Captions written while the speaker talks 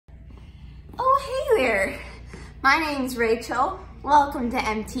Oh, hey there. My name's Rachel. Welcome to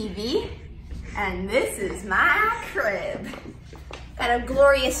MTV. And this is my crib. Got a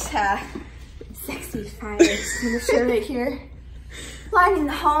glorious 60s fires in the show right here. Lining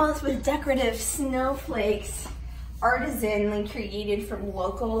the halls with decorative snowflakes, artisanally created from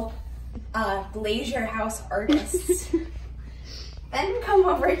local glacier house artists. Then come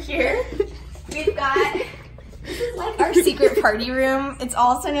over here. We've got, this is like our secret party room. It's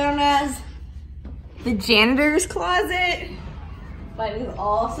also known as the janitor's closet, but it's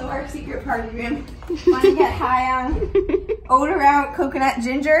also our secret party room. Want to get high on odor out coconut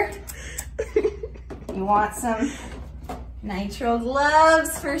ginger? You want some nitro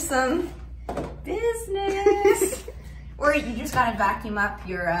gloves for some business? Or you just gotta vacuum up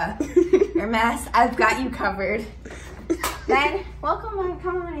your mess. I've got you covered. Then,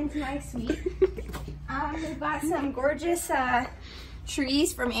 come on into my suite. We've got some gorgeous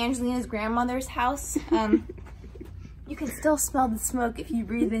trees from Angelina's grandmother's house. You can still smell the smoke if you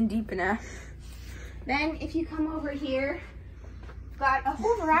breathe in deep enough. Then, if you come over here, we've got a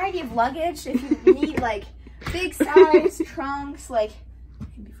whole variety of luggage. If you need like big size trunks, like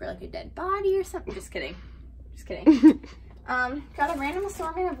maybe for like a dead body or something. Just kidding. Got a random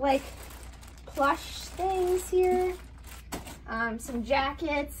assortment of like plush things here. Some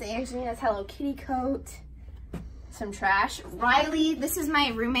jackets, Angelina's Hello Kitty coat, some trash. Riley, this is my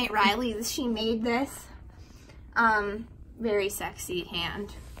roommate Riley. She made this. Very sexy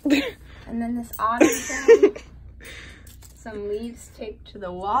hand. And then this autumn thing. Some leaves taped to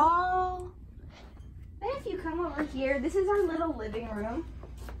the wall. Then if you come over here, this is our little living room.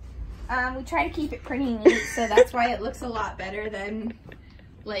 We try to keep it pretty neat, so that's why it looks a lot better than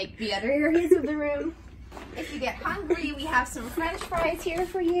like the other areas of the room. If you get hungry, we have some French fries here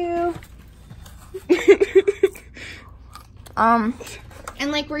for you.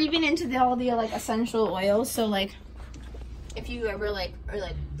 And like we're even into all the like essential oils, so like if you ever like are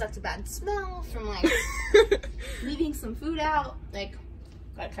like that's a bad smell from like leaving some food out, like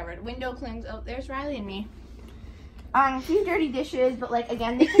got covered window clings. Oh, there's Riley and me. A few dirty dishes, but like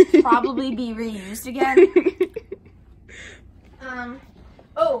again, they could probably be reused again.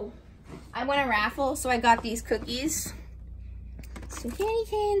 Oh, I won a raffle, so I got these cookies. Some candy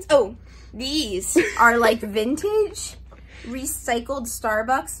canes. Oh, these are like vintage recycled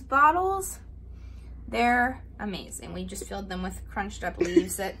Starbucks bottles. They're amazing. We just filled them with crunched up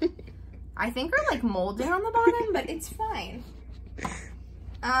leaves that I think are like molded on the bottom, but it's fine.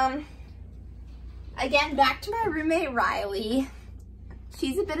 Again, back to my roommate Riley.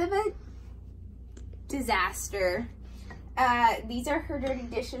 She's a bit of a disaster. These are her dirty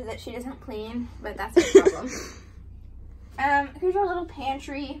dishes that she doesn't clean, but that's no problem. Here's our little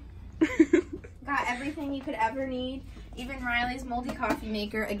pantry. Got everything you could ever need. Even Riley's moldy coffee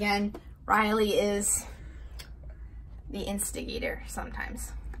maker. Again, Riley is the instigator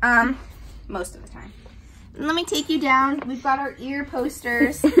sometimes. Most of the time. Let me take you down. We've got our ear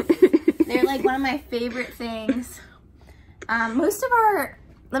posters. They're like one of my favorite things.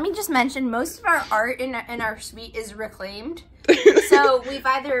 Let me just mention, most of our art in our suite is reclaimed. So we've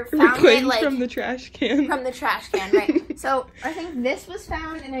either found reclaimed it like from the trash can. From the trash can, right. So I think this was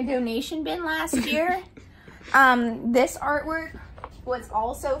found in a donation bin last year. This artwork was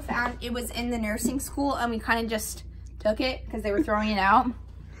also found, it was in the nursing school and we kind of just took it because they were throwing it out.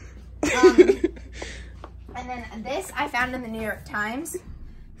 And then this I found in the New York Times.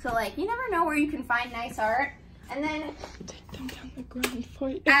 So like, you never know where you can find nice art. And then, take them down the grand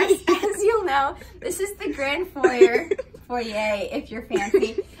foyer. As you'll know, this is the grand foyer, if you're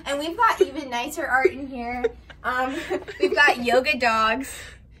fancy. And we've got even nicer art in here. We've got yoga dogs.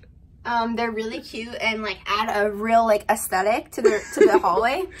 They're really cute and like add a real like aesthetic to the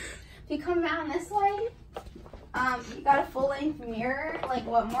hallway. If you come down this way, you got a full-length mirror. Like,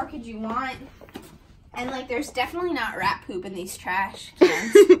 what more could you want? And like, there's definitely not rat poop in these trash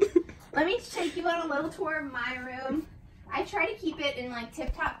cans. Let me take you on a little tour of my room. I try to keep it in like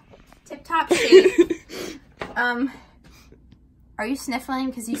tip-top shape. Are you sniffling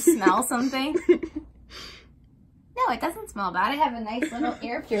because you smell something? No, it doesn't smell bad. I have a nice little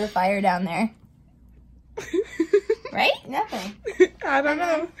air purifier down there. Right? Nothing. I don't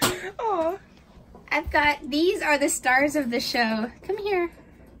know. Oh. I've got, these are the stars of the show. Come here.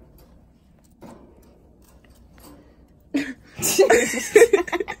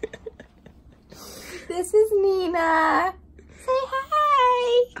 This is Nina. Say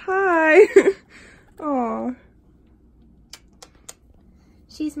hi. Hi. Aw.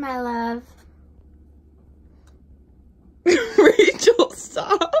 She's my love. Rachel,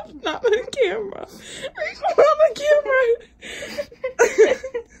 stop. Not on camera. Rachel, not on camera.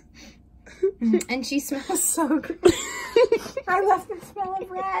 And she smells so good. I love the smell of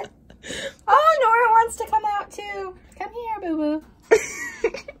rat. Oh, Nora wants to come out too. Come here, boo-boo.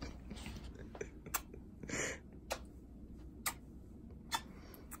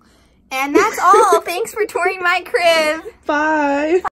 And that's all. Thanks for touring my crib. Bye.